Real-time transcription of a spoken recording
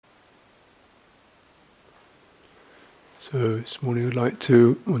So this morning I'd like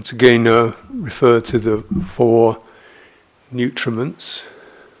to once again refer to the 4 nutriments.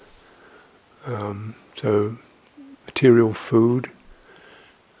 So material food,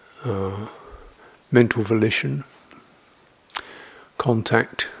 mental volition,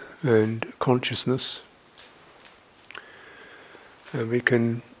 contact and consciousness. And we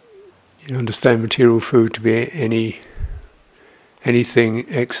can understand material food to be anything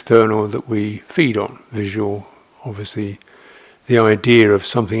external that we feed on, visual, obviously the idea of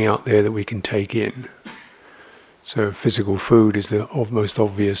something out there that we can take in. So physical food is the most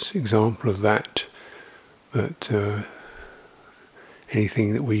obvious example of that, but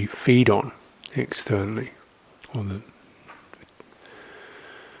anything that we feed on externally,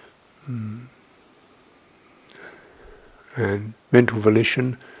 and mental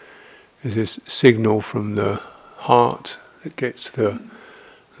volition is this signal from the heart that gets the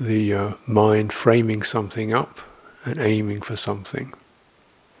mind framing something up and aiming for something,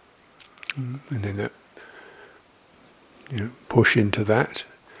 and then that push into that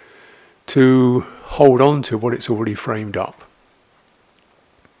to hold on to what it's already framed up.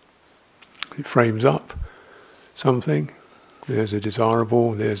 It frames up something. There's a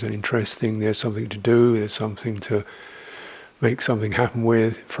desirable, there's an interesting, there's something to do, there's something to make something happen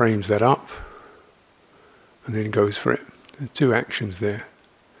with. It frames that up and then goes for it. There's 2 actions there: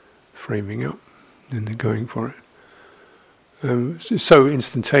 framing up and then going for it. It's so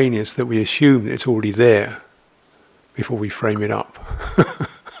instantaneous that we assume that it's already there before we frame it up.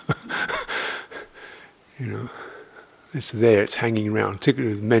 It's there, it's hanging around,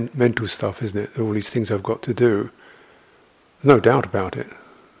 particularly with mental stuff, isn't it? All these things I've got to do. There's no doubt about it.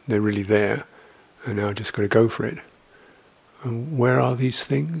 They're really there, and now I've just got to go for it. And where are these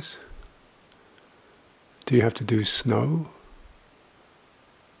things? Do you have to do snow?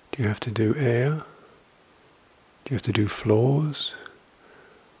 Do you have to do air? Do you have to do floors?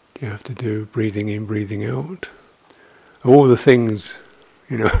 Do you have to do breathing in, breathing out? All the things,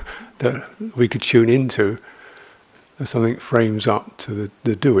 that we could tune into, as something frames up to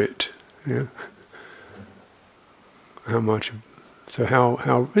the do it. Yeah. How much? So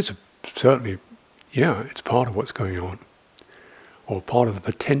how it's certainly, it's part of what's going on, or part of the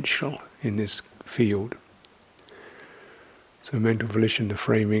potential in this field. So mental volition, the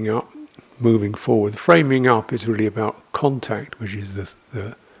framing up, moving forward. Framing up is really about contact, which is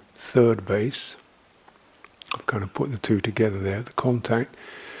the third base. I've kind of put the 2 together there. The contact,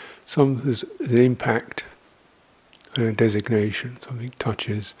 there's an impact and a designation. Something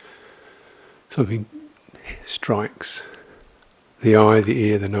touches, something strikes. The eye, the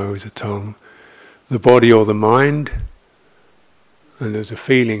ear, the nose, the tongue, the body or the mind. And there's a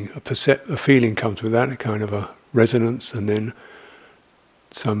feeling, a feeling comes with that, a kind of a resonance, and then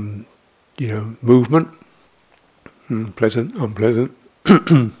some, movement, pleasant, unpleasant,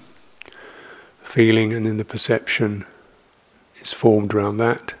 feeling, and then the perception is formed around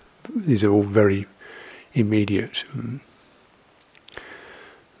that. These are all very immediate.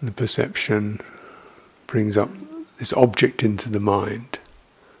 The perception brings up this object into the mind,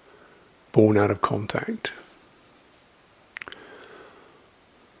 born out of contact.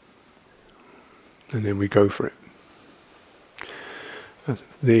 And then we go for it.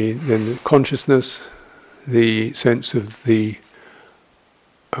 Then the consciousness, the sense of the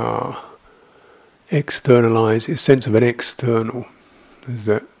externalized, a sense of an external, is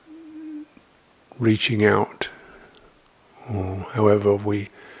that reaching out, or however the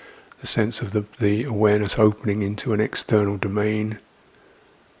sense of the awareness opening into an external domain,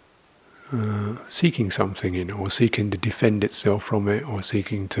 seeking something in, or seeking to defend itself from it, or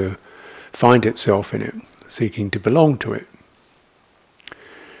seeking to find itself in it, seeking to belong to it,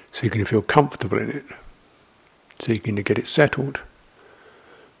 seeking to feel comfortable in it, seeking to get it settled.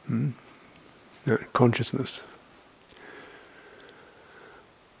 Consciousness.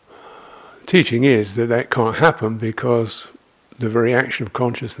 Teaching is that can't happen because the very action of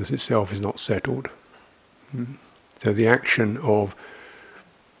consciousness itself is not settled. So the action of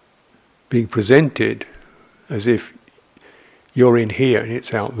being presented as if you're in here and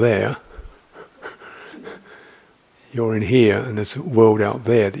it's out there, you're in here and there's a world out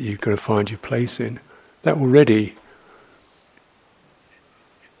there that you've got to find your place in, that already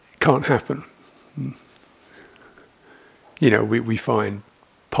can't happen. We find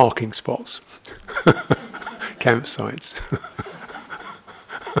parking spots, campsites.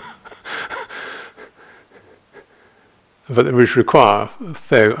 But which require a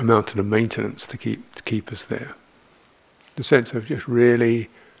fair amount of maintenance to keep us there. The sense of just really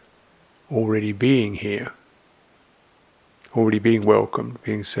already being here, already being welcomed,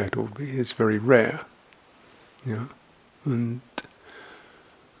 being settled, is very rare. And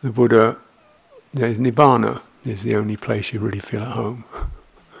the Buddha, Nibbana is the only place you really feel at home.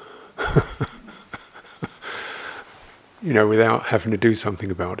 Without having to do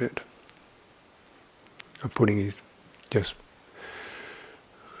something about it. I'm putting his,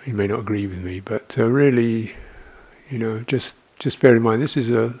 he may not agree with me, but really, just bear in mind, this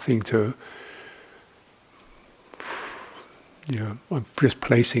is a thing to, I'm just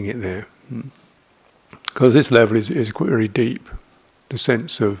placing it there. Because this level is very deep. The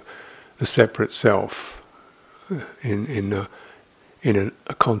sense of the separate self in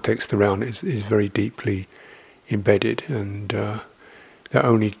a context around it is very deeply embedded, and that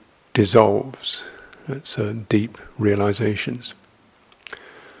only dissolves at certain deep realizations.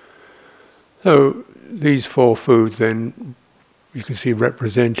 So these four foods then you can see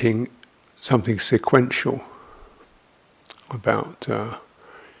representing something sequential about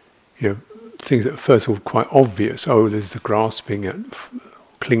things that are first of all quite obvious. Oh, there's the grasping at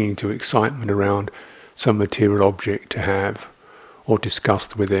clinging to excitement around some material object to have, or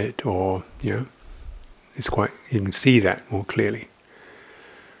disgust with it, or it's quite, you can see that more clearly.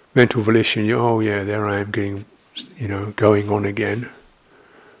 Mental volition, there I am getting, going on again.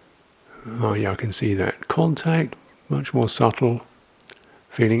 Oh yeah, I can see that. Contact, much more subtle.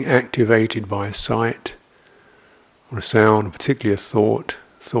 Feeling activated by a sight or a sound, particularly a thought.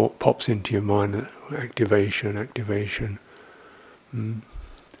 Thought pops into your mind, activation.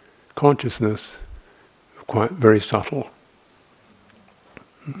 Consciousness, quite very subtle.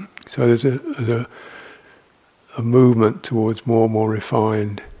 So there's a movement towards more and more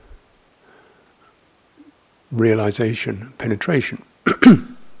refined realization, penetration.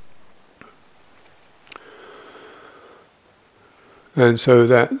 And so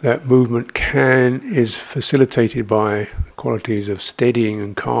that movement is facilitated by qualities of steadying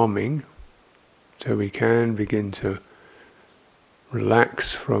and calming. So we can begin to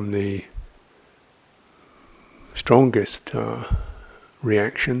relax from the strongest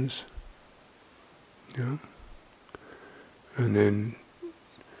reactions, and then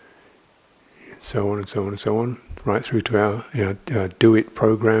so on and so on and so on, right through to our do-it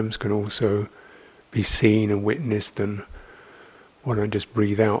programs can also be seen and witnessed, and why don't I just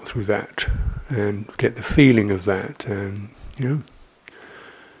breathe out through that and get the feeling of that, and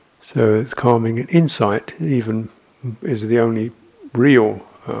so it's calming. And insight even is the only real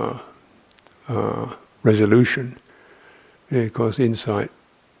resolution, because deepening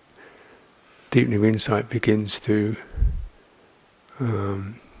of insight begins to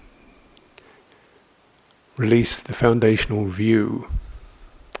release the foundational view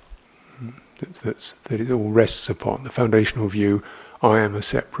that it all rests upon. The foundational view, I am a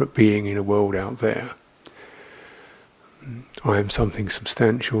separate being in a world out there. I am something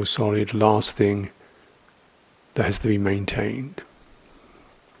substantial, solid, lasting, that has to be maintained.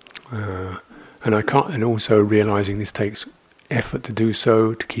 And I can't. And also realizing this takes effort to do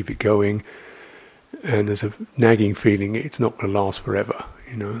so, to keep it going. And there's a nagging feeling it's not going to last forever.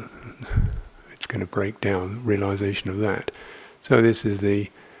 It's going to break down. Realization of that. So this is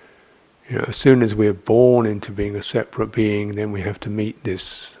the. As soon as we're born into being a separate being, then we have to meet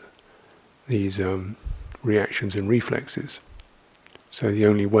these reactions and reflexes. So the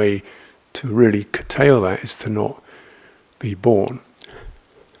only way to really curtail that is to not be born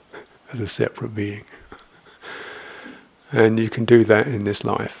as a separate being. And you can do that in this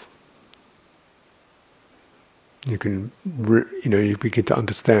life. You can, you begin to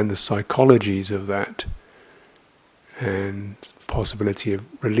understand the psychologies of that, and possibility of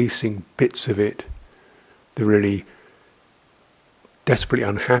releasing bits of it, the really desperately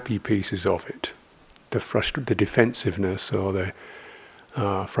unhappy pieces of it, the defensiveness or the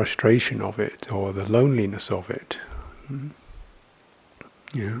frustration of it, or the loneliness of it,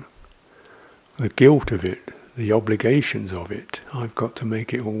 the guilt of it, the obligations of it. I've got to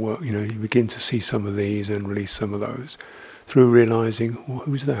make it all work. You begin to see some of these and release some of those through realizing, well,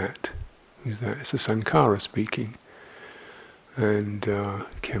 who's that? Who's that? It's a sankhara speaking. And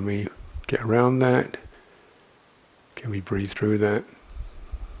can we get around that? Can we breathe through that?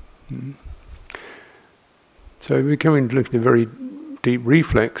 So we're coming to look at the very deep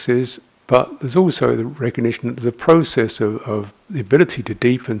reflexes, but there's also the recognition that the process of the ability to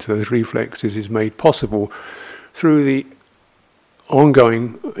deepen to those reflexes is made possible through the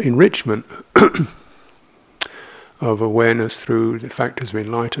ongoing enrichment of awareness through the factors of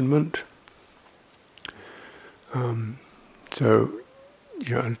enlightenment. So,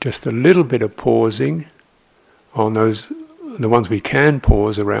 just a little bit of pausing on those, the ones we can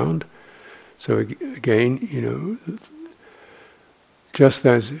pause around. So again, Just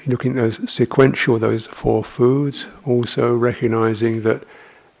as looking at those sequential, those four foods, also recognizing that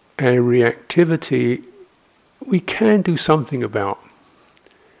our reactivity, we can do something about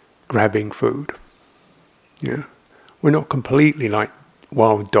grabbing food. Yeah, we're not completely like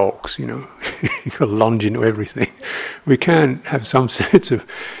wild dogs, you know. You've got to lunge into everything. We can have some sense of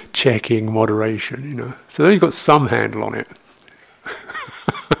checking, moderation, you know. So then you've got some handle on it.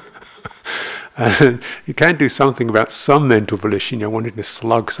 And you can do something about some mental volition, you know, wanting to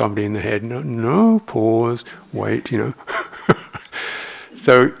slug somebody in the head. No, pause, wait, you know.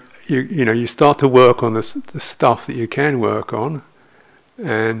 So you start to work on the stuff that you can work on,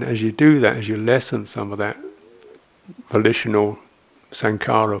 and as you do that, as you lessen some of that volitional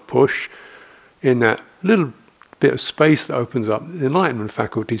sankhara push, in that little bit of space that opens up, the enlightenment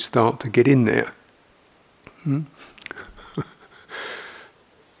faculties start to get in there.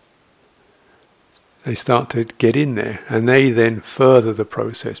 They start to get in there, and they then further the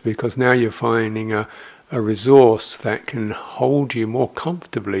process, because now you're finding a resource that can hold you more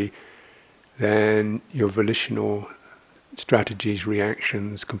comfortably than your volitional strategies,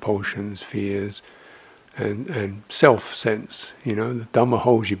 reactions, compulsions, fears, and self-sense. You know, the Dhamma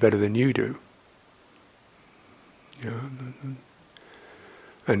holds you better than you do. You know,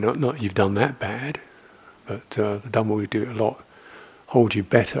 and not you've done that bad, but the Dhamma will do a lot, hold you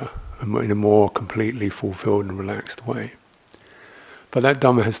better in a more completely fulfilled and relaxed way. But that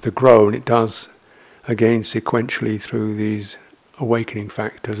Dhamma has to grow, and it does again sequentially through these awakening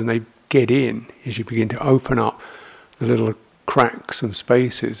factors, and they get in as you begin to open up the little cracks and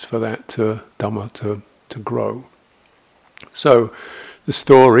spaces for that Dhamma to grow. So the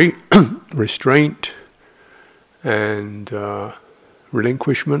story, restraint and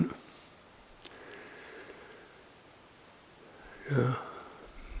relinquishment.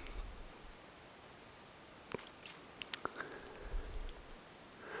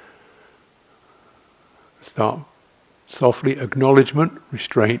 Start softly, acknowledgement,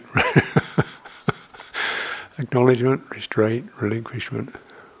 restraint. Acknowledgement, restraint, relinquishment.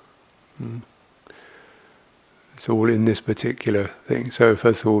 It's all in this particular thing. So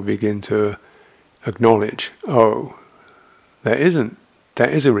first of all, begin to acknowledge, that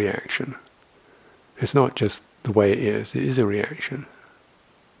is a reaction. It's not just the way it is a reaction.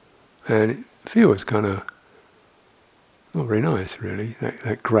 And it feels kind of not very nice, really,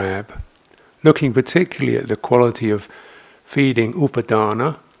 that grab. Looking particularly at the quality of feeding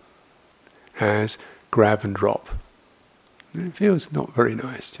upadana as grab and drop. It feels not very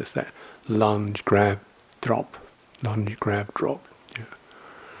nice, just that lunge, grab, drop, lunge, grab, drop. Yeah.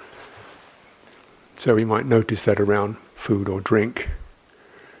 So we might notice that around food or drink.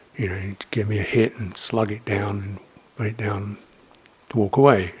 You know, you give me a hit and slug it down and put it down to walk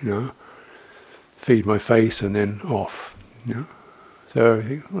away, you know. Feed my face and then off, you know. So I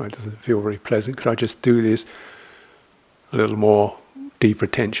think, it doesn't feel very pleasant. Could I just do this a little more deeper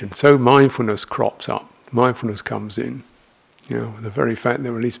attention? So mindfulness crops up. Mindfulness comes in. You know, the very fact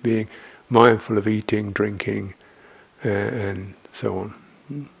that we're at least being mindful of eating, drinking, and so on.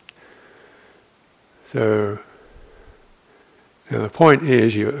 So the point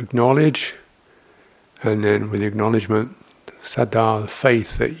is you acknowledge, and then with the acknowledgement, saddha, the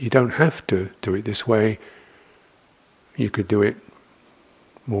faith that you don't have to do it this way. You could do it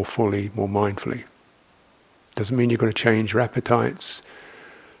more fully, more mindfully. Doesn't mean you're going to change your appetites.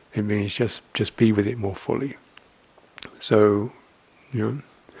 It means just be with it more fully. So, you know,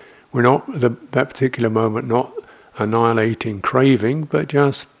 we're not at that particular moment not annihilating craving, but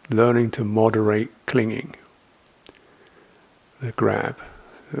just learning to moderate clinging, the grab.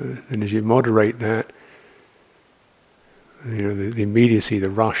 And as you moderate that, you know, the immediacy, the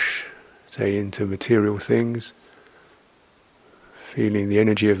rush, say, into material things, feeling the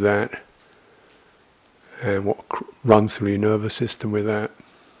energy of that, and what runs through your nervous system with that,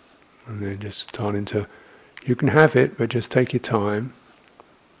 and then just starting to, you can have it, but just take your time.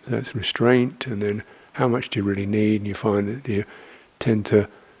 So that's restraint, and then how much do you really need? And you find that you tend to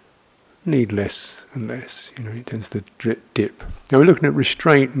need less and less. You know, it tends to dip. Now we're looking at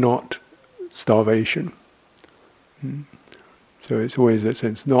restraint, not starvation. So it's always that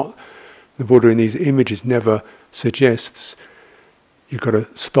sense. Not the Buddha in these images never suggests you've got to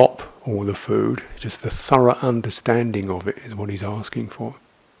stop all the food. Just the thorough understanding of it is what he's asking for.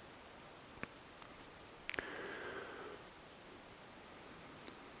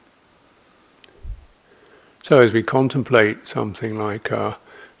 So as we contemplate something like the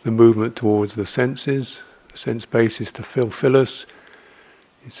movement towards the senses, the sense basis to fulfill us,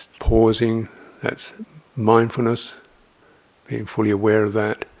 it's pausing, that's mindfulness, being fully aware of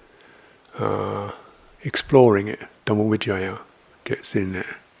that, exploring it, Dhamma Vijaya, gets in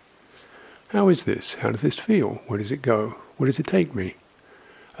there. How is this? How does this feel? Where does it go? Where does it take me?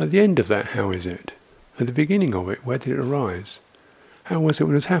 At the end of that, how is it? At the beginning of it, where did it arise? How was it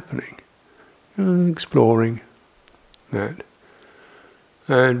when it was happening? Exploring that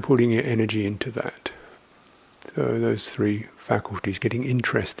and putting your energy into that. So those three faculties, getting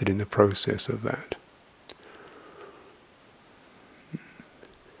interested in the process of that.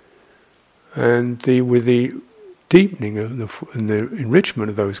 And with the deepening of and the enrichment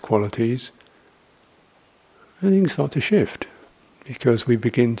of those qualities, things start to shift, because we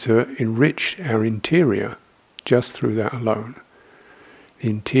begin to enrich our interior just through that alone. The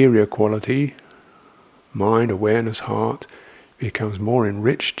interior quality, mind, awareness, heart, becomes more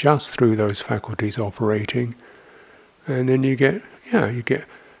enriched just through those faculties operating, and then you get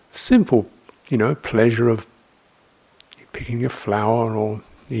simple, pleasure of picking a flower or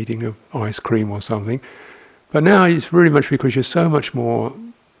eating an ice cream or something. But now it's really much because you're so much more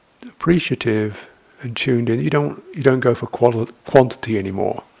appreciative and tuned in. You don't go for quantity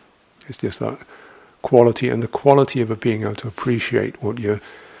anymore. It's just that quality, and the quality of being able to appreciate what you're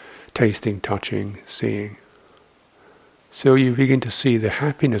tasting, touching, seeing. So you begin to see the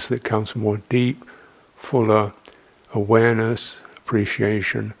happiness that comes from more deep, fuller awareness,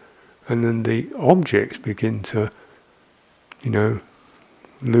 appreciation, and then the objects begin to,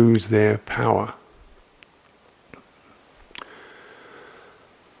 lose their power.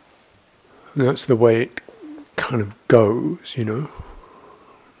 And that's the way it kind of goes,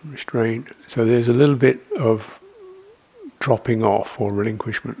 restraint. So there's a little bit of dropping off or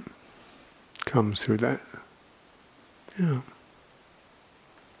relinquishment comes through that. Yeah.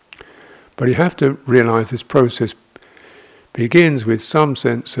 But you have to realize this process begins with some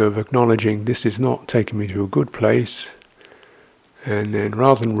sense of acknowledging this is not taking me to a good place, and then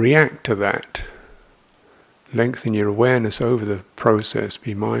rather than react to that, lengthen your awareness over the process,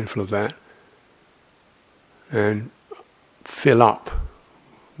 be mindful of that, and fill up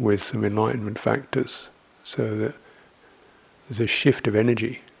with some enlightenment factors, so that there's a shift of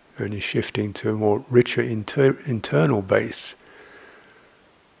energy, and you're shifting to a more richer internal base.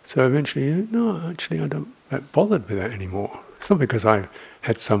 So eventually, no, actually I don't get bothered with that anymore. It's not because I've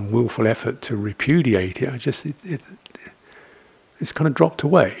had some willful effort to repudiate it, it's kind of dropped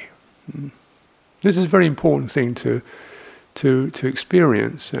away. This is a very important thing to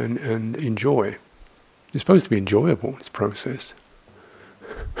experience and enjoy. It's supposed to be enjoyable, this process.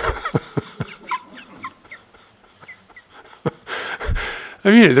 I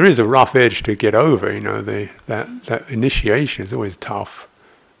mean, there is a rough edge to get over, that initiation is always tough,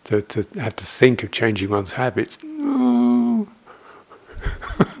 to have to think of changing one's habits. No.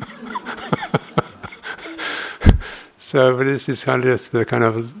 So, but this is kind of just the kind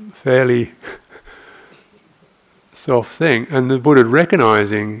of fairly soft thing. And the Buddha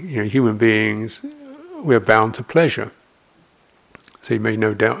recognizing, human beings, we're bound to pleasure. So he made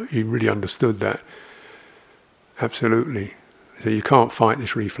no doubt, he really understood that. Absolutely. So you can't fight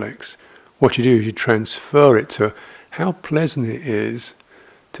this reflex. What you do is you transfer it to how pleasant it is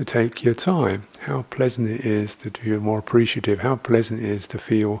to take your time, how pleasant it is to feel more appreciative, how pleasant it is to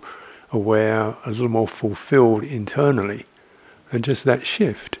feel aware, a little more fulfilled internally. And just that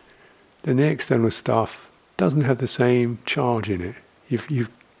shift, then the external stuff doesn't have the same charge in it. You've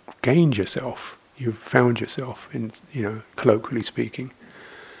gained yourself. You've found yourself, in colloquially speaking.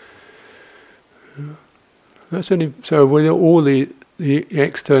 That's only so. With all the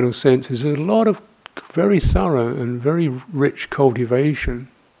external senses, there's a lot of very thorough and very rich cultivation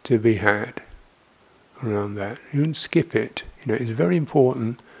to be had around that. You don't skip it. It's a very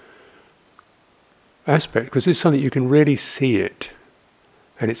important aspect, because it's something you can really see it,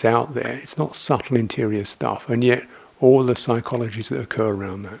 and it's out there. It's not subtle interior stuff, and yet all the psychologies that occur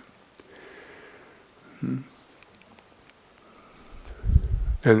around that.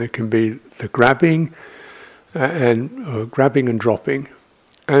 And it can be the grabbing and dropping,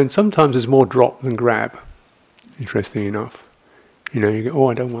 and sometimes there's more drop than grab. Interesting enough, you go, oh,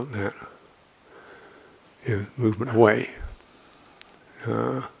 I don't want that. Movement away.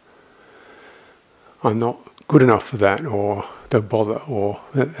 I'm not good enough for that, or don't bother, or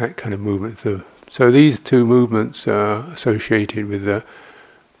that kind of movement. So these two movements are associated with the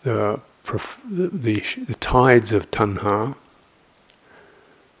tides of tanha,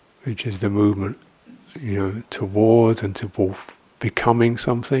 which is the movement, towards and to becoming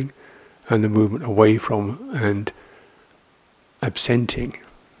something, and the movement away from and absenting.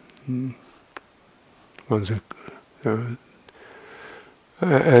 And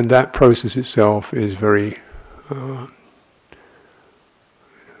that process itself is very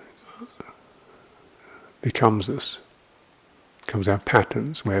becomes us. becomes our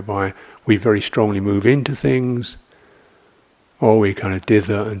patterns, whereby we very strongly move into things, or we kind of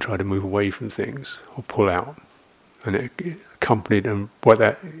dither and try to move away from things, or pull out. And it accompanied, and what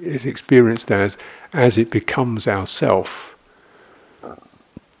that is experienced as it becomes ourself.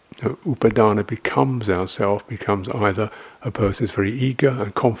 Upadana becomes ourself, becomes either a person who's very eager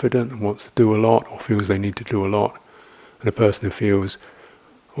and confident and wants to do a lot, or feels they need to do a lot, and a person who feels,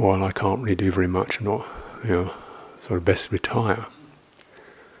 well, I can't really do very much, I'm not, sort of best retire.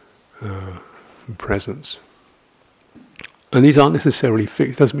 Presence. And these aren't necessarily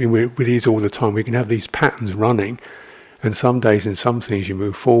fixed. It doesn't mean we're with these all the time. We can have these patterns running, and some days in some things you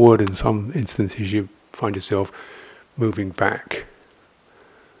move forward, and some instances you find yourself moving back.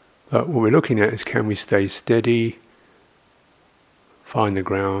 But what we're looking at is, can we stay steady, find the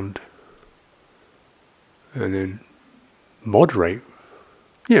ground, and then moderate?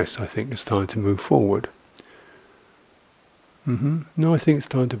 Yes, I think it's time to move forward. No, I think it's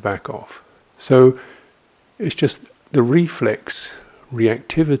time to back off. So it's just the reflex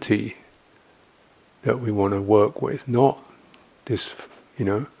reactivity that we want to work with, not this,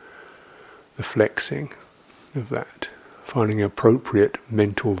 the flexing of that, finding appropriate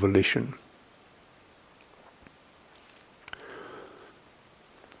mental volition.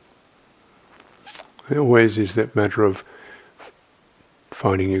 It always is that matter of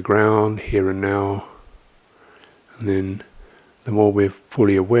finding your ground here and now, and then the more we're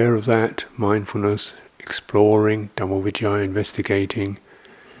fully aware of that, mindfulness, exploring, Dhammavicaya, investigating,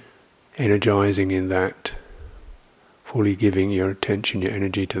 energizing in that, fully giving your attention, your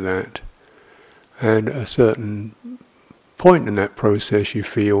energy to that, and at a certain point in that process you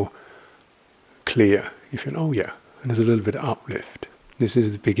feel clear, you feel, oh yeah, and there's a little bit of uplift. This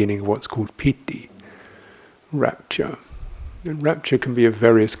is the beginning of what's called piti, rapture. And rapture can be of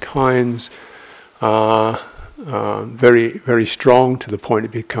various kinds, very, very strong to the point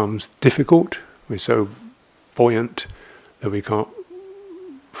it becomes difficult. We're so buoyant that we can't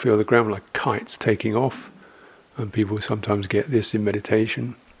feel the ground, like kites taking off, and people sometimes get this in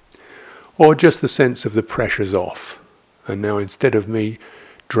meditation. Or just the sense of the pressure's off, and now instead of me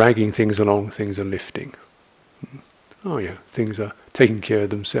dragging things along, things are lifting. Oh yeah, things are taking care of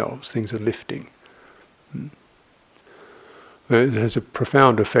themselves, things are lifting. It has a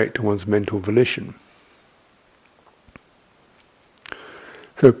profound effect on one's mental volition.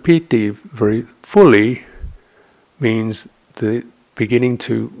 So piti very fully means the beginning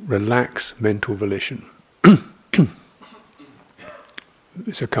to relax mental volition.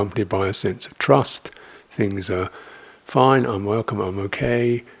 It's accompanied by a sense of trust. Things are fine, I'm welcome, I'm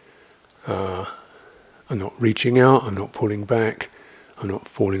okay. I'm not reaching out, I'm not pulling back, I'm not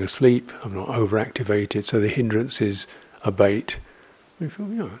falling asleep, I'm not overactivated, so the hindrances abate. We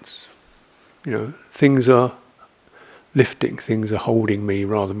feel, things are lifting, things are holding me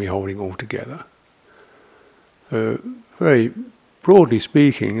rather than me holding all together. So, very broadly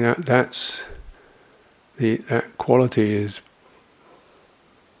speaking, that quality is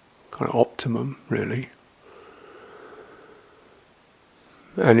kind of optimum, really.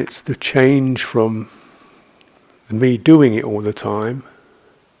 And it's the change from me doing it all the time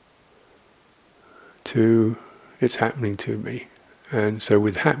to it's happening to me. And so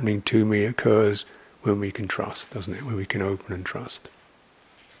with happening to me occurs when we can trust, doesn't it? When we can open and trust.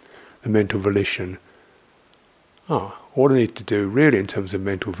 The mental volition. All I need to do really in terms of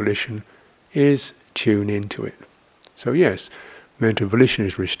mental volition is tune into it. So yes, mental volition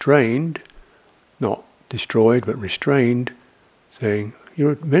is restrained, not destroyed, but restrained, saying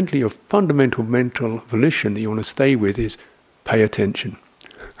your fundamental mental volition that you want to stay with is pay attention.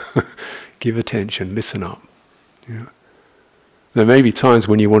 Give attention, listen up. Yeah. There may be times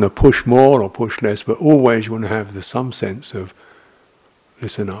when you want to push more or push less, but always you want to have some sense of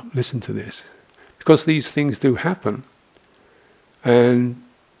listen up, listen to this. Because these things do happen. And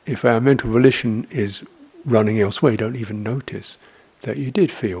if our mental volition is running elsewhere, you don't even notice that you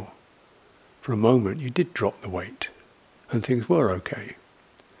did feel, for a moment, you did drop the weight, and things were okay.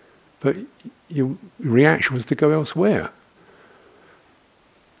 But your reaction was to go elsewhere.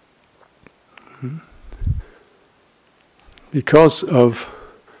 Because of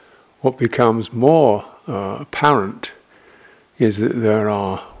what becomes more apparent is that there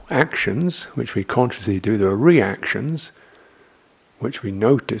are actions which we consciously do, there are reactions which we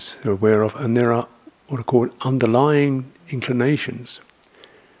notice, are aware of, and there are what are called underlying inclinations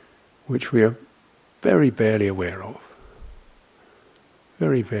which we are very barely aware of.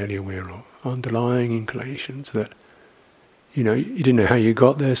 Very barely aware of. Underlying inclinations that, you didn't know how you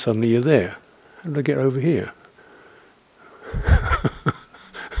got there, suddenly you're there. How did I get over here?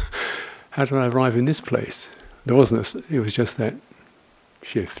 How did I arrive in this place? There wasn't. It was just that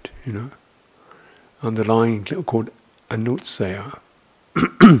shift, underlying, called anutsaya.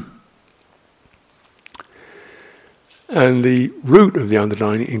 And the root of the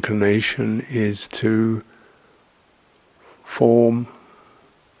underlying inclination is to form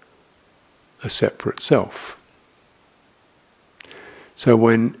a separate self. So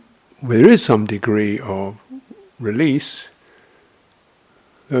when there is some degree of release,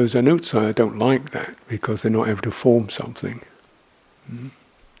 those anutsaya don't like that because they're not able to form something.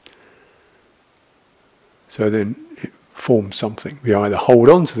 So then it forms something. We either hold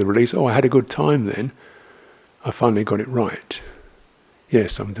on to the release, I had a good time then, I finally got it right.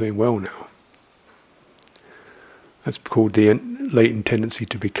 Yes, I'm doing well now. That's called the latent tendency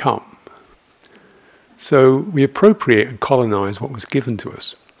to become. So we appropriate and colonize what was given to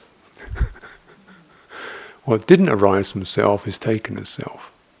us. What didn't arise from self is taken as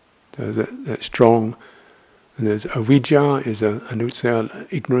self. So that's strong. And there's avidya, is anutsaya,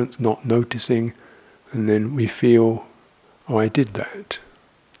 ignorance, not noticing. And then we feel, I did that.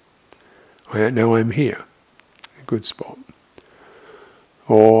 Now I'm here. A good spot.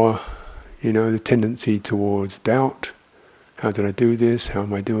 Or, the tendency towards doubt. How did I do this? How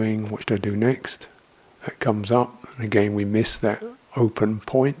am I doing? What should I do next? That comes up. And again, we miss that open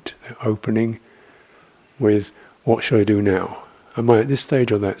point, that opening with, what should I do now? Am I at this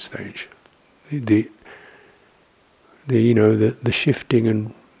stage or that stage? The shifting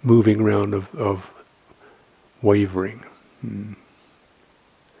and moving around of wavering.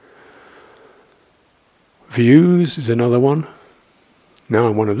 Views is another one. Now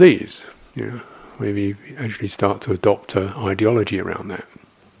I'm one of these. Maybe actually start to adopt an ideology around that.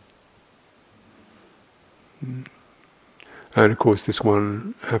 And of course this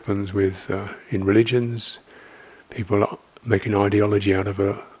one happens with in religions. People are making ideology out of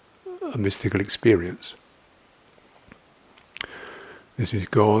a mystical experience. This is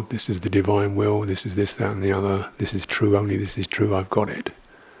God, this is the divine will, this is this, that and the other, this is true, only this is true, I've got it.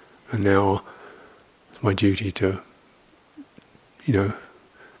 And now it's my duty to,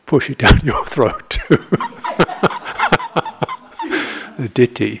 push it down your throat too. The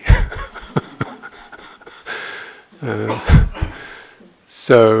ditty.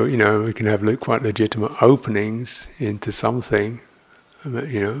 So, we can have quite legitimate openings into something,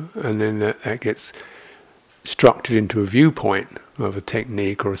 and then that gets structured into a viewpoint of a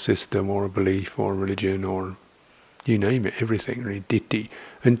technique or a system or a belief or a religion or you name it, everything, really, ditthi.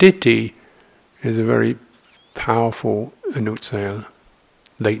 And ditthi is a very powerful anutsaya,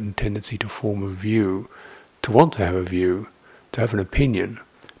 latent tendency to form a view, to want to have a view, to have an opinion,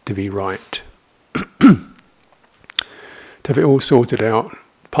 to be right. To have it all sorted out,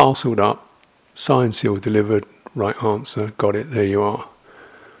 parcelled up, signed, sealed, delivered, right answer, got it, there you are,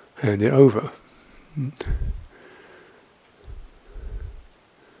 hand it over.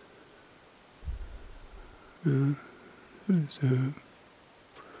 So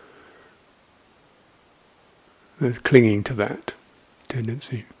there's clinging to that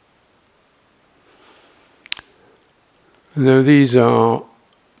tendency. Now these are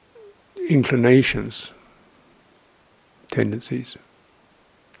inclinations, tendencies.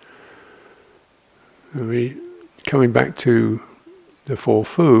 Coming back to the four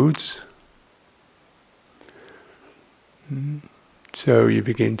foods, so you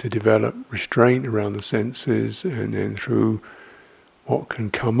begin to develop restraint around the senses, and then through what can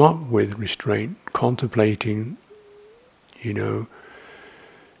come up with restraint, contemplating, the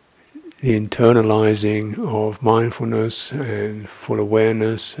internalizing of mindfulness and full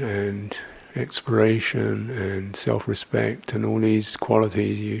awareness and exploration and self-respect and all these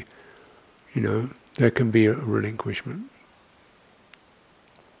qualities, there can be a relinquishment.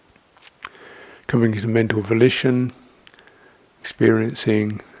 Coming to mental volition,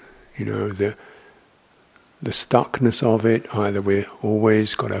 experiencing, the stuckness of it. Either we're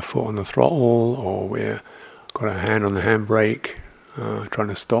always got our foot on the throttle, or we're got our hand on the handbrake, trying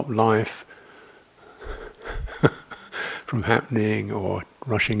to stop life from happening, or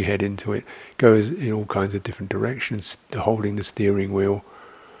rushing ahead into it. Goes in all kinds of different directions, holding the steering wheel,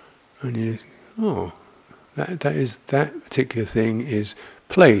 and you think, that particular thing is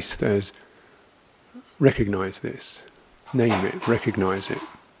placed as, recognize this, name it, recognize it,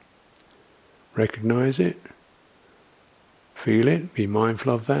 feel it, be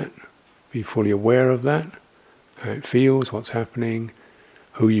mindful of that, be fully aware of that, how it feels, what's happening,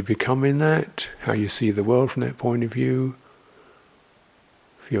 who you become in that, how you see the world from that point of view.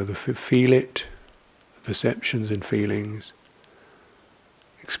 Feel it, the perceptions and feelings,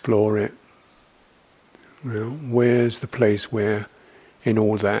 explore it. Where's the place where, in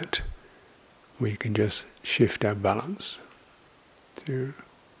all that, we can just shift our balance to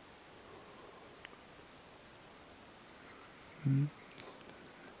and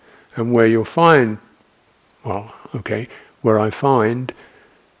where you'll find, where I find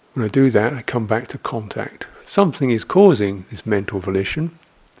when I do that, I come back to contact. Something is causing this mental volition.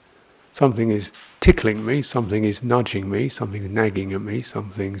 Something is tickling me, something is nudging me, something is nagging at me,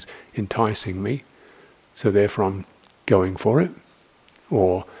 something's enticing me. So therefore I'm going for it,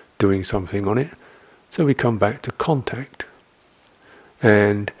 or doing something on it. So we come back to contact.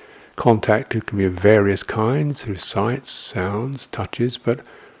 And contact can be of various kinds, through sights, sounds, touches, but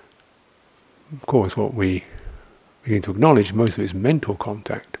of course what we begin to acknowledge, most of it is mental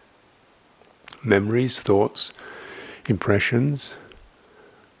contact. Memories, thoughts, impressions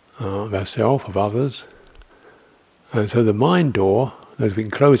of ourselves, of others. And so the mind door, as we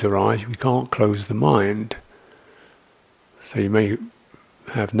can close our eyes, we can't close the mind. So you may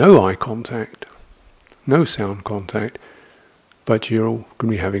have no eye contact, no sound contact, but you're going to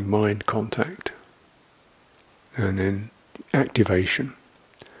be having mind contact. And then activation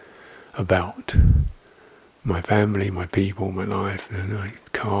about my family, my people, my life,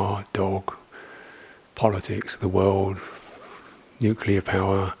 car, dog, politics, the world, nuclear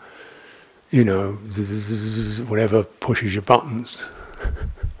power, whatever pushes your buttons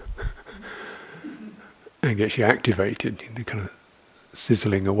and gets you activated, the kind of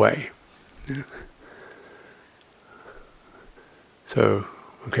sizzling away. Yeah. So,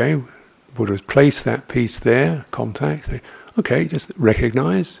 Buddha's placed that piece there, contact. So, just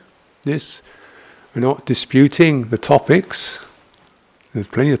recognize this. We're not disputing the topics. There's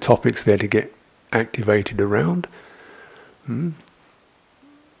plenty of topics there to get activated around.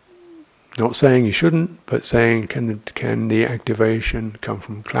 Not saying you shouldn't, but saying can the activation come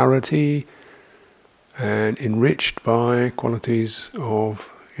from clarity and enriched by qualities of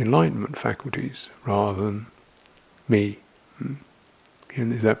enlightenment faculties rather than me.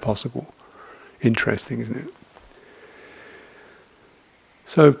 And is that possible? Interesting, isn't it?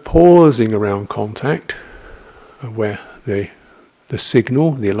 So pausing around contact, where the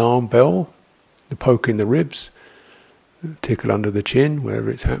signal, the alarm bell, the poke in the ribs, the tickle under the chin, wherever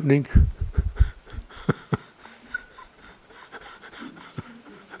it's happening.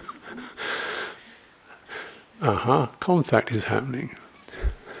 Contact is happening.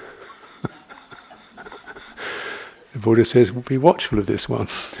 The Buddha says, be watchful of this one.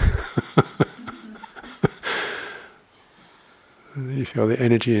 You feel the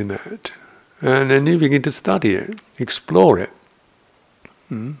energy in that. And then you begin to study it, explore it.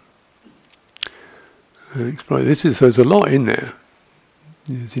 Explore. There's a lot in there.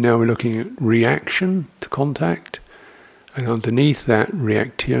 Now we're looking at reaction to contact, and underneath that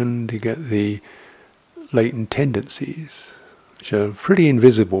reaction you get the latent tendencies, which are pretty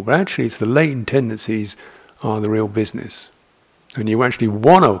invisible, but actually it's the latent tendencies are the real business. And you actually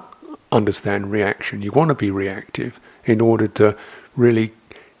want to understand reaction, you want to be reactive in order to really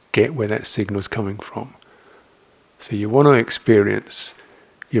get where that signal is coming from. So you want to experience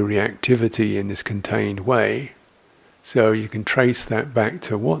your reactivity in this contained way, so you can trace that back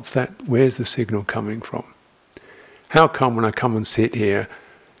to where's the signal coming from? How come when I come and sit here,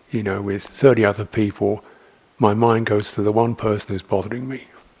 with 30 other people, my mind goes to the one person who's bothering me,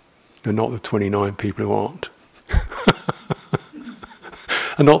 and not the 29 people who aren't?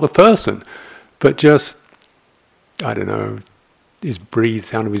 And not the person, but just, I don't know,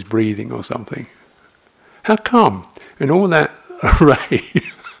 sound of his breathing or something. How come? In all that array,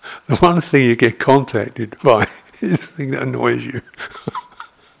 the one thing you get contacted by is the thing that annoys you.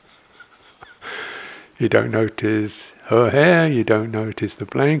 You don't notice her hair, you don't notice the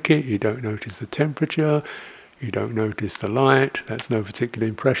blanket, you don't notice the temperature, you don't notice the light, that's no particular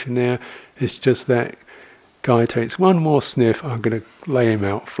impression there. It's just that guy takes one more sniff, I'm going to lay him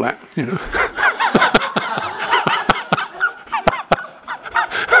out flat,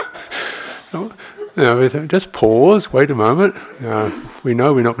 No, just pause, wait a moment. We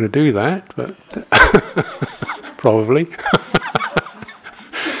know we're not going to do that, but probably.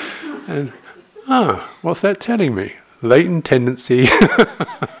 And what's that telling me? Latent tendency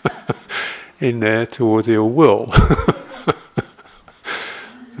in there towards ill will.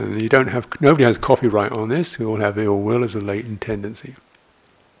 And nobody has copyright on this. We all have ill will as a latent tendency.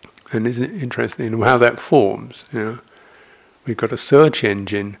 And isn't it interesting how that forms? We've got a search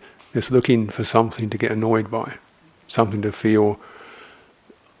engine that's looking for something to get annoyed by, something to feel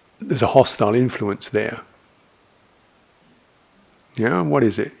there's a hostile influence there. What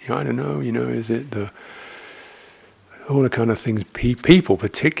is it? I don't know. Is it all the kind of things? People,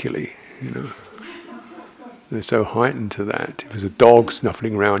 particularly. They're so heightened to that. If there's a dog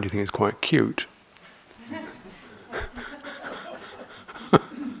snuffling around, you think it's quite cute.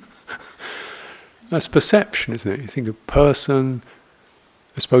 That's perception, isn't it? You think a person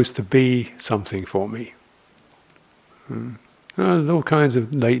is supposed to be something for me. There's all kinds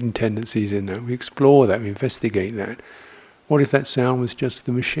of latent tendencies in that. We explore that, we investigate that. What if that sound was just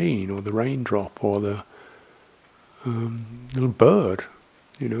the machine, or the raindrop, or the little bird,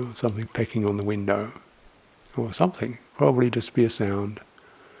 something pecking on the window, or something? Probably just be a sound.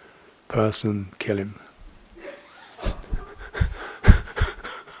 Person, kill him.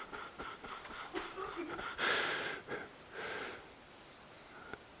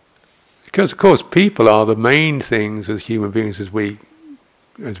 Because of course people are the main things as human beings, as we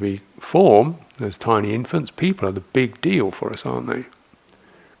form as tiny infants. People are the big deal for us, aren't they?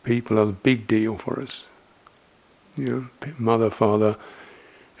 People are the big deal for us. Mother, father,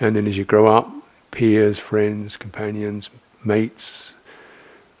 and then as you grow up, peers, friends, companions, mates,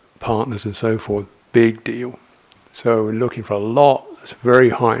 partners and so forth, big deal. So we're looking for a lot, it's very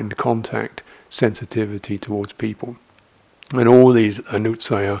heightened contact, sensitivity towards people. And all these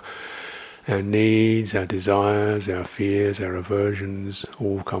anutsaya, our needs, our desires, our fears, our aversions,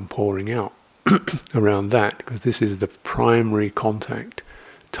 all come pouring out around that, because this is the primary contact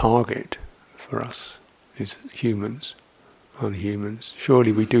target for us, is humans, other humans.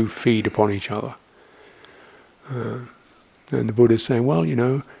 Surely we do feed upon each other. And the Buddha's saying, well,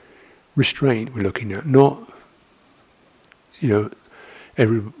 restraint we're looking at, not,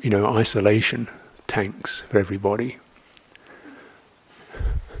 isolation tanks for everybody.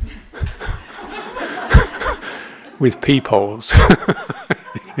 With peepholes.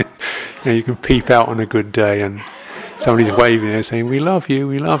 You can peep out on a good day and somebody's waving there saying, we love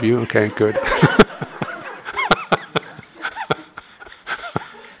you, okay, good.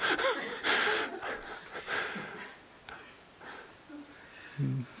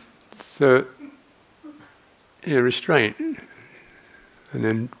 So, restraint, and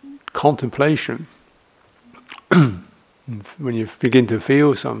then contemplation. When you begin to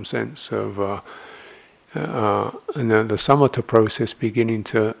feel some sense of, and then the samatha process beginning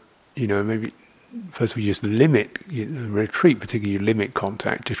to, maybe first we just limit, retreat, particularly you limit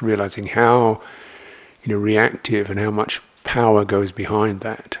contact, just realizing how, reactive and how much power goes behind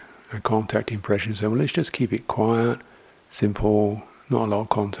that contact impression. So let's just keep it quiet, simple, not a lot of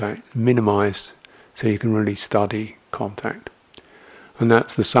contact, minimized, so you can really study contact. And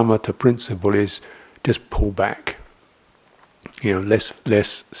that's the samatha principle, is just pull back.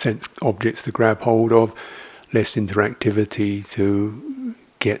 Less sense objects to grab hold of, less interactivity to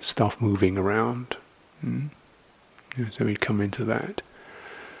get stuff moving around. So we come into that.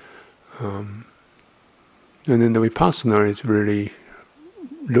 And then the vipassana is really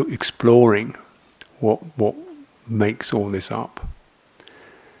exploring what makes all this up.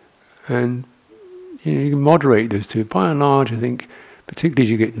 And you can moderate those two. By and large, I think, particularly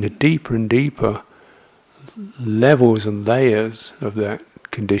as you get into deeper and deeper levels and layers of that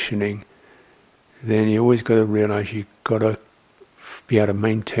conditioning, then you always got to realize you've got to be able to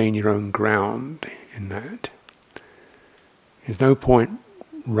maintain your own ground in that. There's no point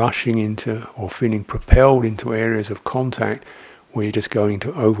rushing into or feeling propelled into areas of contact where you're just going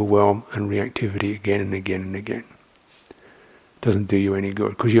to overwhelm and reactivity again and again and again. It doesn't do you any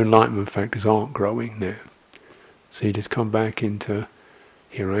good, because your enlightenment factors aren't growing there. So you just come back into,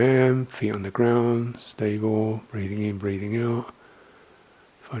 here I am, feet on the ground, stable, breathing in, breathing out,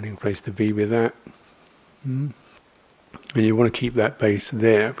 finding a place to be with that. And you want to keep that base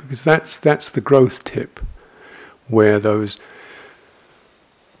there, because that's the growth tip, where those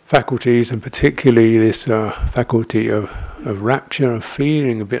faculties, and particularly this faculty of rapture, of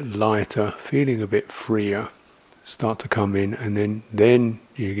feeling a bit lighter, feeling a bit freer, start to come in, and then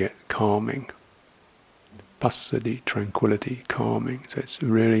you get calming. Passaddhi, tranquility, calming. So it's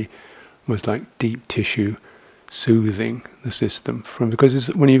really almost like deep tissue soothing the system.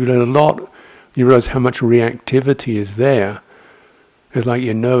 Because when you've learned a lot, you realize how much reactivity is there. It's like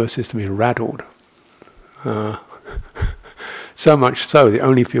your nervous system is rattled. So much so that it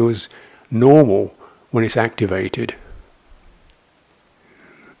only feels normal when it's activated.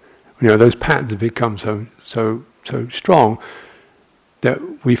 Those patterns have become so strong that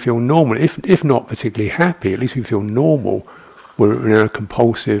we feel normal, if not particularly happy, at least we feel normal. We're in a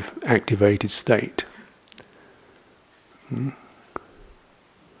compulsive, activated state. And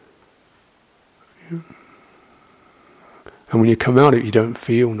when you come out of it, you don't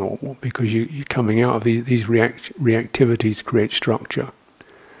feel normal, because you're coming out of these reactivities create structure.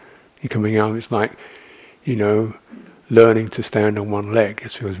 You're coming out of it's like, learning to stand on one leg.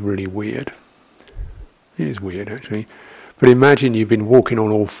 It feels really weird. It is weird, actually. But imagine you've been walking on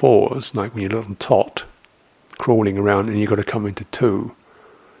all fours, like when you're a little tot, crawling around, and you've got to come into two.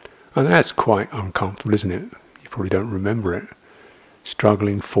 And that's quite uncomfortable, isn't it? You probably don't remember it.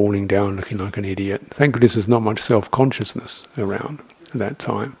 Struggling, falling down, looking like an idiot. Thank goodness there's not much self-consciousness around at that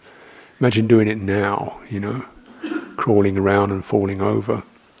time. Imagine doing it now, crawling around and falling over.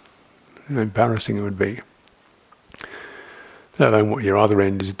 How embarrassing it would be. Let alone what your other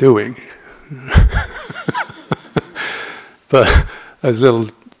end is doing. But as little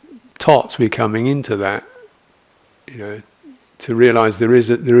tots we're coming into that, to realise there is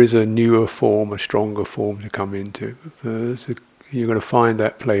a newer form, a stronger form to come into. You're going to find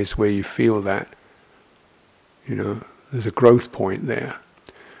that place where you feel that. There's a growth point there.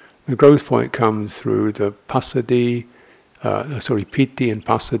 The growth point comes through the piti and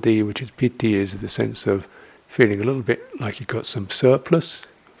passaddhi, which is piti is the sense of feeling a little bit like you've got some surplus,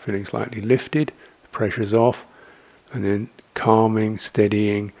 feeling slightly lifted, the pressure's off, and then calming,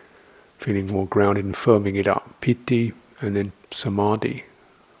 steadying, feeling more grounded and firming it up. Piti, and then samadhi,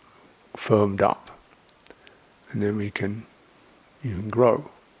 firmed up. And then you can grow.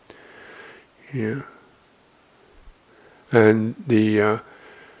 Yeah. And the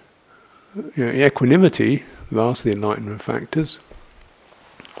equanimity, last of the enlightenment factors,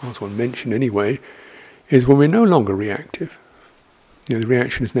 last one mentioned anyway, is when we're no longer reactive. The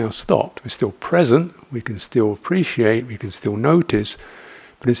reaction is now stopped. We're still present, we can still appreciate, we can still notice,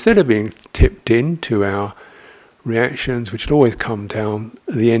 but instead of being tipped into our reactions, which will always come down,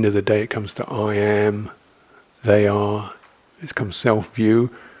 at the end of the day it comes to I am, they are, it comes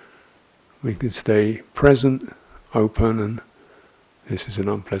self-view, we can stay present, open, and this is an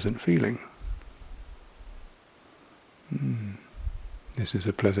unpleasant feeling. This is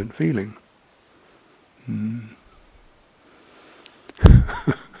a pleasant feeling. And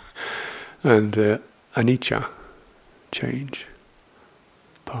anicca, change,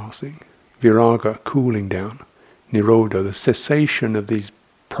 passing. Viraga, cooling down. Nirodha, the cessation of these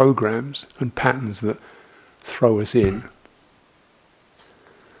programs and patterns that throw us in.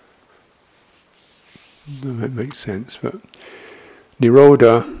 That makes sense, but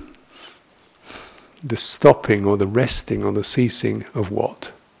Nirodha, the stopping or the resting or the ceasing of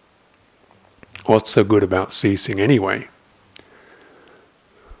what? What's so good about ceasing anyway?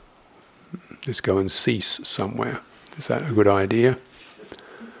 Let's go and cease somewhere. Is that a good idea?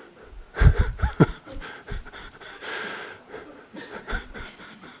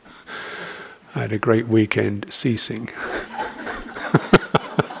 I had a great weekend ceasing.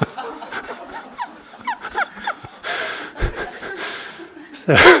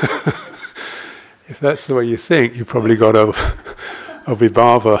 So, if that's the way you think, you've probably got a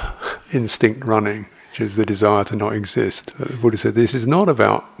vibhava instinct running, which is the desire to not exist. But the Buddha said this is not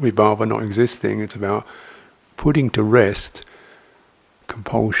about vibhava not existing, it's about putting to rest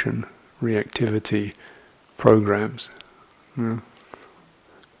compulsion, reactivity, programs.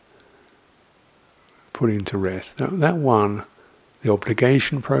 Putting to rest. That one, the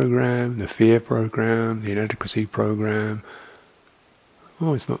obligation program, the fear program, the inadequacy program,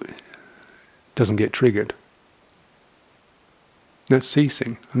 it doesn't get triggered. That's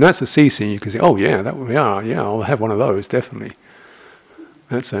ceasing. And that's a ceasing you can say, oh yeah, I'll have one of those, definitely.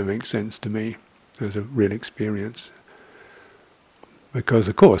 That makes sense to me as a real experience. Because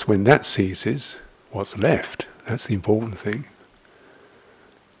of course, when that ceases, what's left? That's the important thing.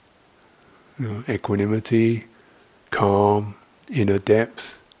 Equanimity, calm, inner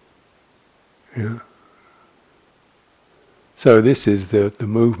depth. So this is the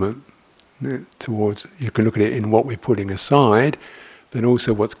movement towards, you can look at it in what we're putting aside, but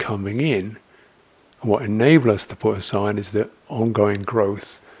also what's coming in. And what enables us to put aside is the ongoing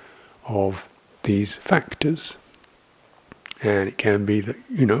growth of these factors. And it can be that,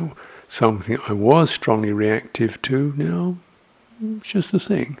 something I was strongly reactive to, now it's just a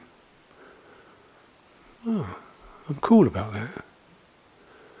thing. Oh, I'm cool about that.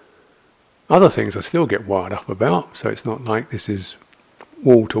 Other things I still get wired up about, so it's not like this is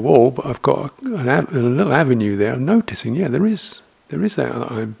wall to wall, but I've got a little avenue there. I'm noticing, there is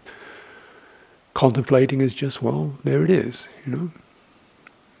that I'm contemplating as just, there it is, And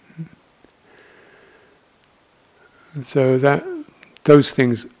so that those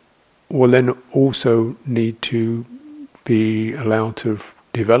things will then also need to be allowed to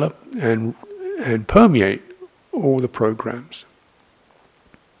develop and permeate all the programs.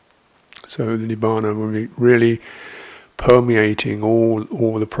 So the Nibbana will be really permeating all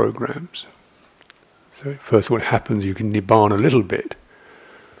the programs. So first what happens, you can Nibbana a little bit,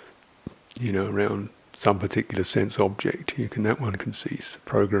 around some particular sense object. That one can cease, the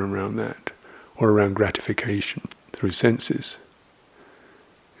program around that, or around gratification through senses.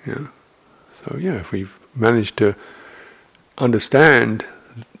 So if we've managed to understand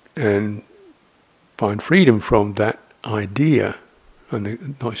and find freedom from that idea. And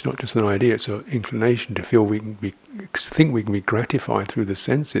it's not just an idea; it's an inclination to feel think we can be gratified through the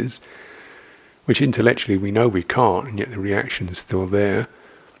senses, which intellectually we know we can't, and yet the reaction is still there.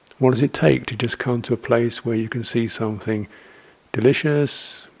 What does it take to just come to a place where you can see something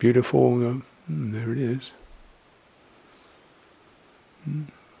delicious, beautiful, and go, there it is.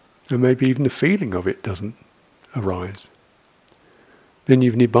 And maybe even the feeling of it doesn't arise. Then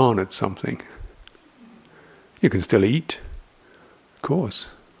you've nibbanaed something. You can still eat, of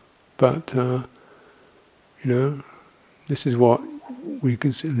course, but this is what we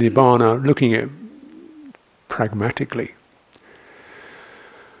consider nibbana, looking at pragmatically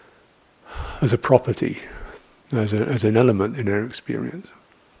as a property, as an element in our experience.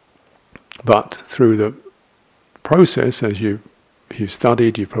 But through the process, as you've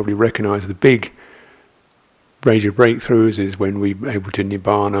studied, you probably recognize the big major breakthroughs is when we're able to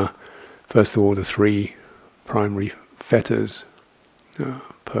nibbana, first of all, the three primary fetters,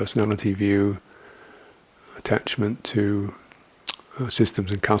 personality view, attachment to systems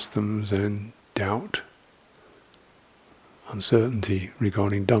and customs, and doubt, uncertainty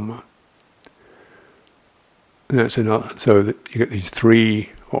regarding Dhamma. And that's enough. So that you get these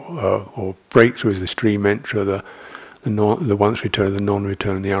three, or breakthroughs: the stream entra, the once return, the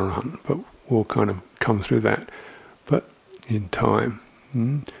non-return, and the arahant. But we'll kind of come through that, but in time.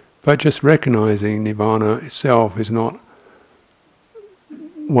 But just recognizing nibbana itself is not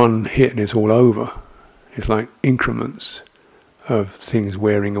one hit and it's all over. It's like increments of things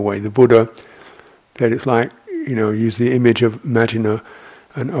wearing away. The Buddha said it's like, use the image of, imagine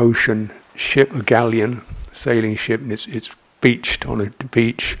an ocean ship, a galleon, sailing ship, and it's beached on a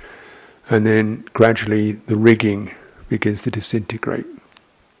beach, and then gradually the rigging begins to disintegrate.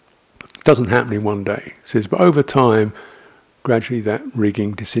 It doesn't happen in one day. It says, but over time, gradually that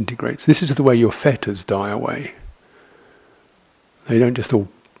rigging disintegrates. This is the way your fetters die away. They don't just all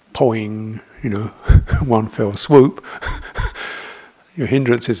poing, one fell swoop. Your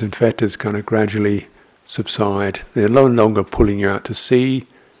hindrances and fetters kind of gradually subside. They're no longer pulling you out to sea.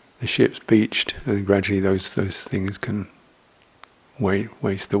 The ship's beached, and gradually those things can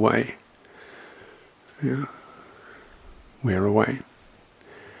waste away. Wear away.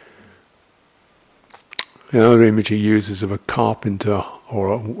 Another image he uses of a carpenter,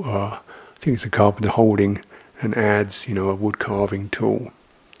 or I think it's a carpenter holding an adze, a wood carving tool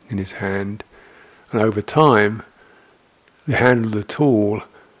in his hand, and over time, the handle of the tool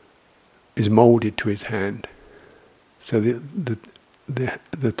is molded to his hand. So the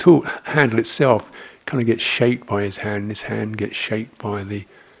tool handle itself kind of gets shaped by his hand, and his hand gets shaped by the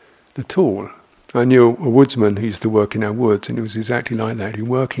tool. I knew a woodsman who used to work in our woods, and it was exactly like that. He was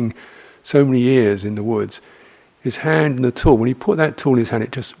working so many years in the woods. His hand and the tool, when he put that tool in his hand,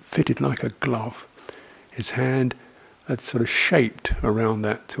 it just fitted like a glove. His hand had sort of shaped around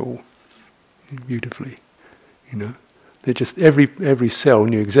that tool beautifully, They just every cell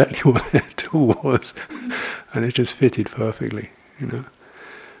knew exactly what that tool was, and it just fitted perfectly, And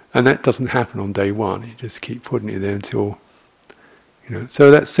that doesn't happen on day one. You just keep putting it there until,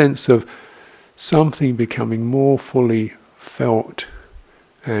 So that sense of something becoming more fully felt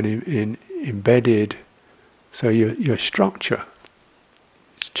and embedded, so your structure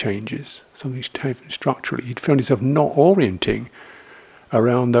changes. Something's happened structurally. You'd found yourself not orienting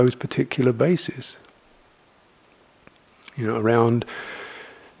around those particular bases. Around,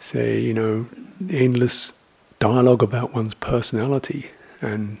 say, endless dialogue about one's personality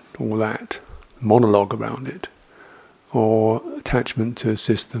and all that, monologue around it, or attachment to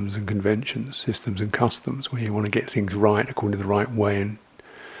systems and conventions, systems and customs, where you want to get things right according to the right way and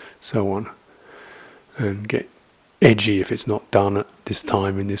so on, and get edgy if it's not done at this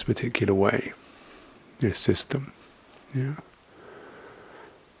time in this particular way, this system.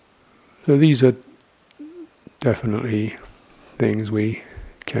 So these are definitely things we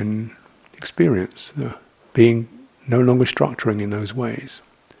can experience, being no longer structuring in those ways.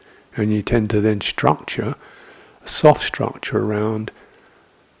 And you tend to then structure, a soft structure around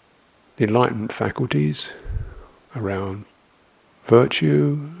the enlightenment faculties, around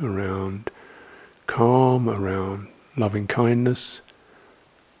virtue, around calm, around loving kindness.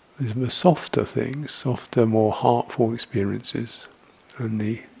 These are the softer things, softer, more heartful experiences, and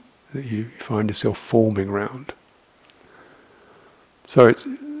that you find yourself forming around. So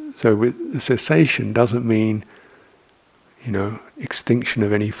with the cessation doesn't mean, extinction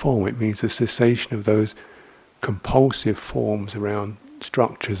of any form. It means the cessation of those compulsive forms around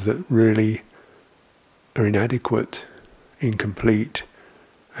structures that really are inadequate, incomplete,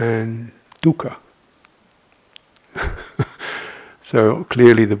 and dukkha. So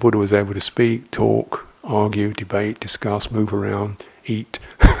clearly the Buddha was able to speak, talk, argue, debate, discuss, move around, eat.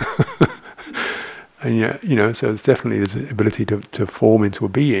 And yet, so there's definitely this ability to form into a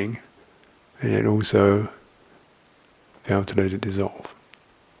being, and yet also be able to let it dissolve.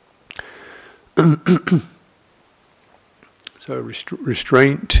 So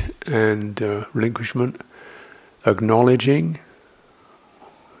restraint and relinquishment, acknowledging.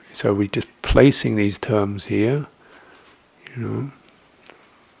 So we're just placing these terms here,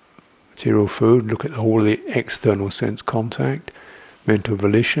 material food, look at all the external sense contact, mental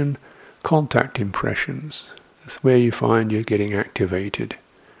volition, contact impressions. That's where you find you're getting activated,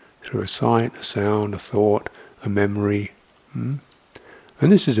 through a sight, a sound, a thought, a memory. And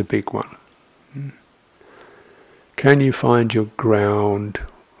this is a big one. Can you find your ground?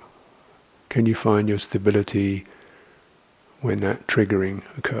 Can you find your stability when that triggering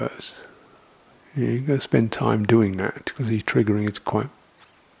occurs? You've got to spend time doing that, because the triggering is quite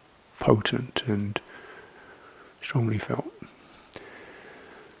potent and strongly felt.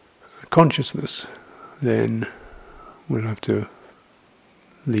 Consciousness, then we'll have to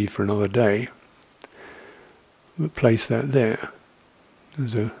leave for another day, but place that there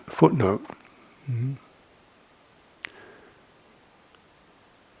as a footnote.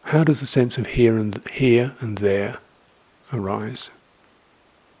 How does the sense of here and there arise?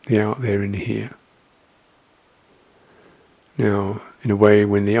 The out there in here. Now, in a way,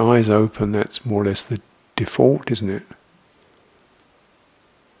 when the eyes open, that's more or less the default, isn't it?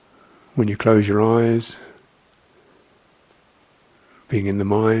 When you close your eyes, being in the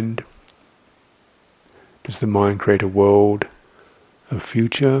mind, does the mind create a world of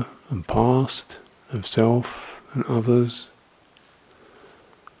future and past, of self and others?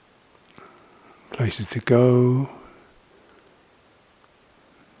 Places to go,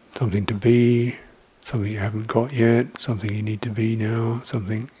 something to be, something you haven't got yet, something you need to be now,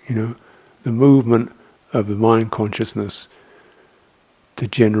 something, the movement of the mind consciousness to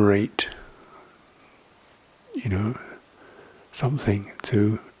generate, something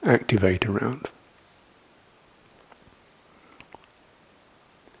to activate around.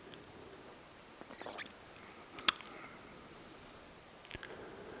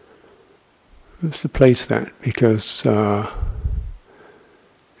 Let's place that, because in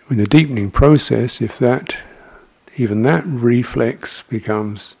the deepening process, if even that reflex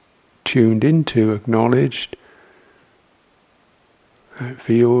becomes tuned into, acknowledged, it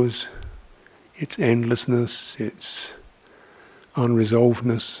feels its endlessness, its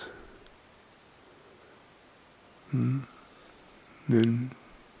unresolvedness, then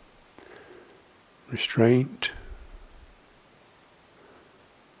restraint.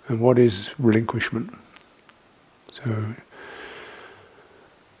 And what is relinquishment? So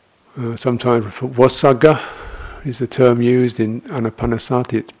sometimes vasagga is the term used in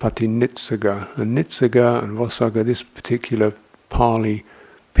Anapanasati. It's patinitsaga. And nitsaga and vasagga, this particular Pali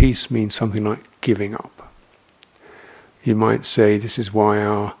piece, means something like giving up. You might say this is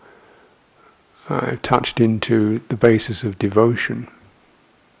why I've touched into the basis of devotion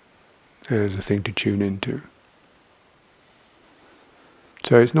as a thing to tune into.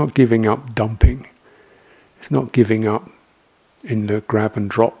 So it's not giving up dumping. It's not giving up in the grab and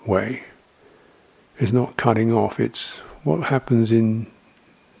drop way. It's not cutting off. It's what happens in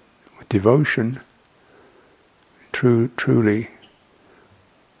devotion. Truly,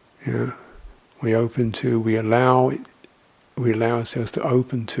 we allow ourselves to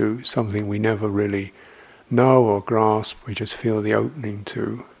open to something we never really know or grasp. We just feel the opening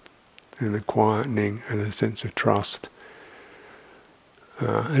to, and the quietening, and a sense of trust.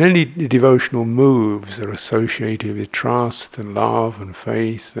 And any devotional moves are associated with trust and love and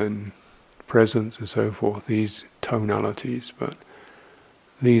faith and presence and so forth, these tonalities, but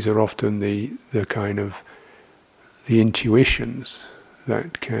these are often the kind of the intuitions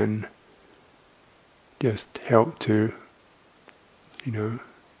that can just help to,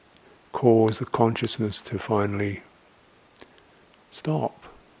 cause the consciousness to finally stop.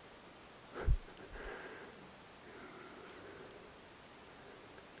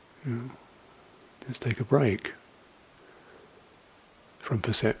 Just take a break from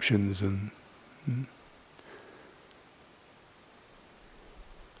perceptions and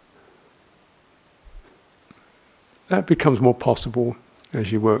that becomes more possible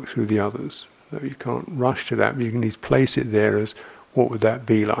as you work through the others. So you can't rush to that, but you can at least place it there as what would that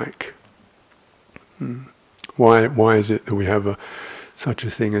be like? Why is it that we have such a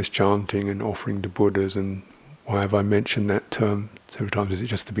thing as chanting and offering to Buddhas, and why have I mentioned that term several times? Is it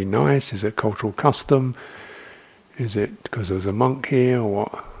just to be nice? Is it cultural custom? Is it because there's a monk here, or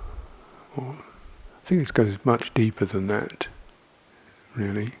what? I think this goes much deeper than that.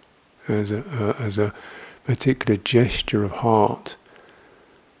 really, as a particular gesture of heart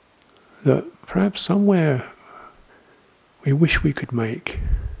that perhaps somewhere we wish we could make.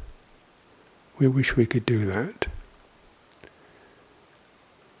 We wish we could do that.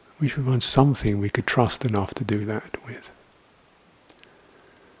 We should find something we could trust enough to do that with.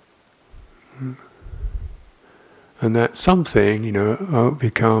 And that something,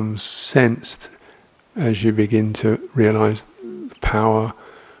 becomes sensed as you begin to realize the power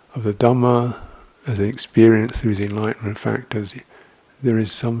of the Dhamma as an experience through the enlightenment factors. There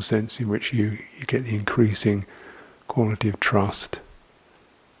is some sense in which you get the increasing quality of trust,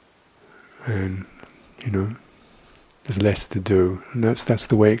 and there's less to do, and that's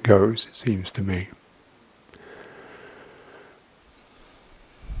the way it goes, it seems to me.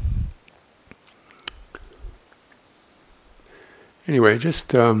 Anyway, just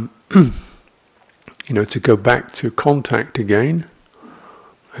to go back to contact again,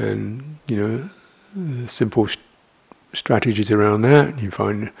 and the simple strategies around that. You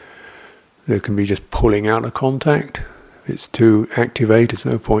find there can be just pulling out of contact. If it's too activated, there's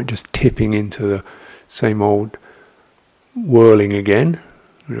no point just tipping into the same old whirling again.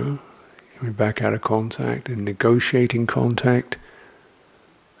 Coming back out of contact and negotiating contact.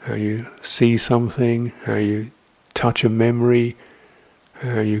 How you see something, how you touch a memory,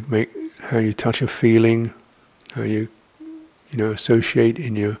 how you touch a feeling, how you associate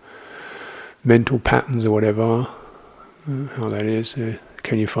in your mental patterns or whatever. How that is.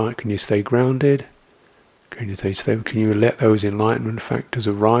 Can you stay grounded? Can you let those enlightenment factors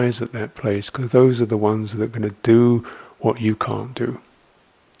arise at that place? Because those are the ones that are going to do what you can't do.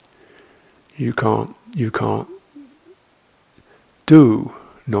 You can't do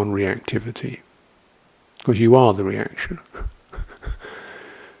non-reactivity, because you are the reaction.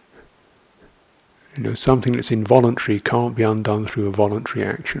 Something that's involuntary can't be undone through a voluntary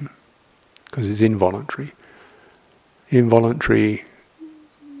action, because it's involuntary. Involuntary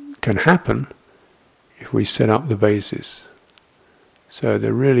can happen if we set up the basis. So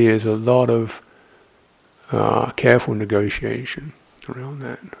there really is a lot of careful negotiation around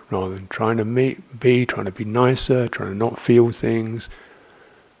that, rather than trying to trying to be nicer, trying to not feel things,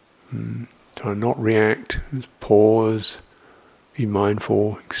 trying to not react. Just pause, be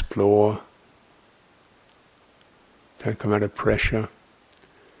mindful, explore, don't come out of pressure.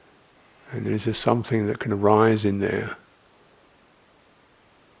 And there's just something that can arise in there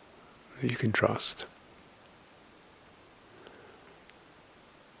that you can trust.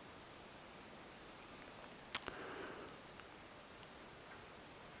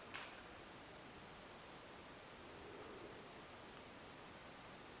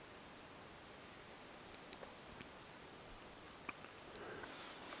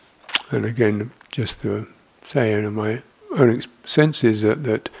 And again, just to say, my own sense is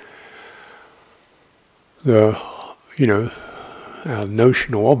that our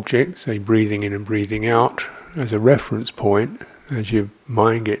notional objects, say breathing in and breathing out, as a reference point, as your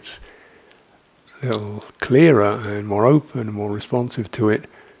mind gets a little clearer and more open and more responsive to it,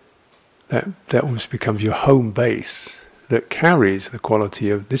 that almost becomes your home base that carries the quality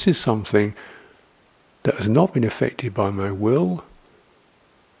of, this is something that has not been affected by my will.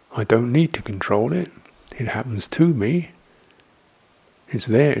 I don't need to control it. It happens to me. It's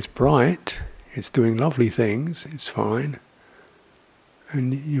there, it's bright, it's doing lovely things, it's fine.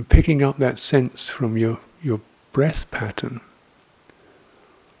 And you're picking up that sense from your breath pattern,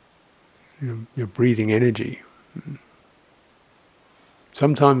 your breathing energy.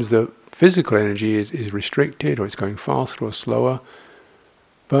 Sometimes the physical energy is restricted, or it's going faster or slower,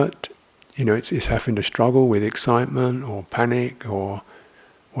 but it's having to struggle with excitement or panic or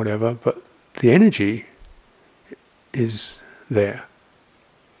whatever, but the energy is there.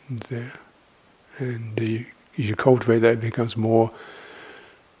 It's there. And as you cultivate that, it becomes more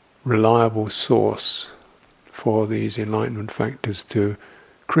reliable source for these enlightenment factors to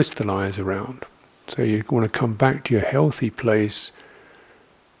crystallize around. So you want to come back to your healthy place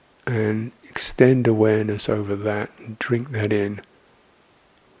and extend awareness over that and drink that in,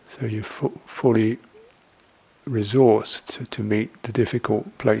 so you're fully resourced to meet the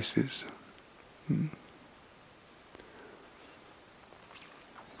difficult places. And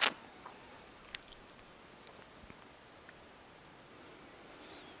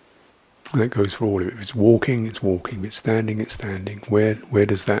that goes for all of it. If it's walking, it's walking. If it's standing, it's standing. Where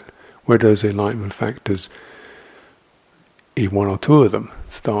does the enlightenment factors, even one or two of them,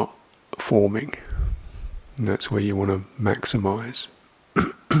 start forming? And that's where you want to maximize.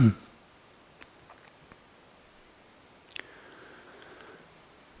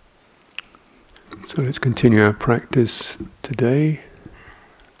 So let's continue our practice today.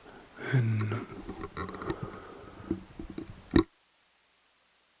 And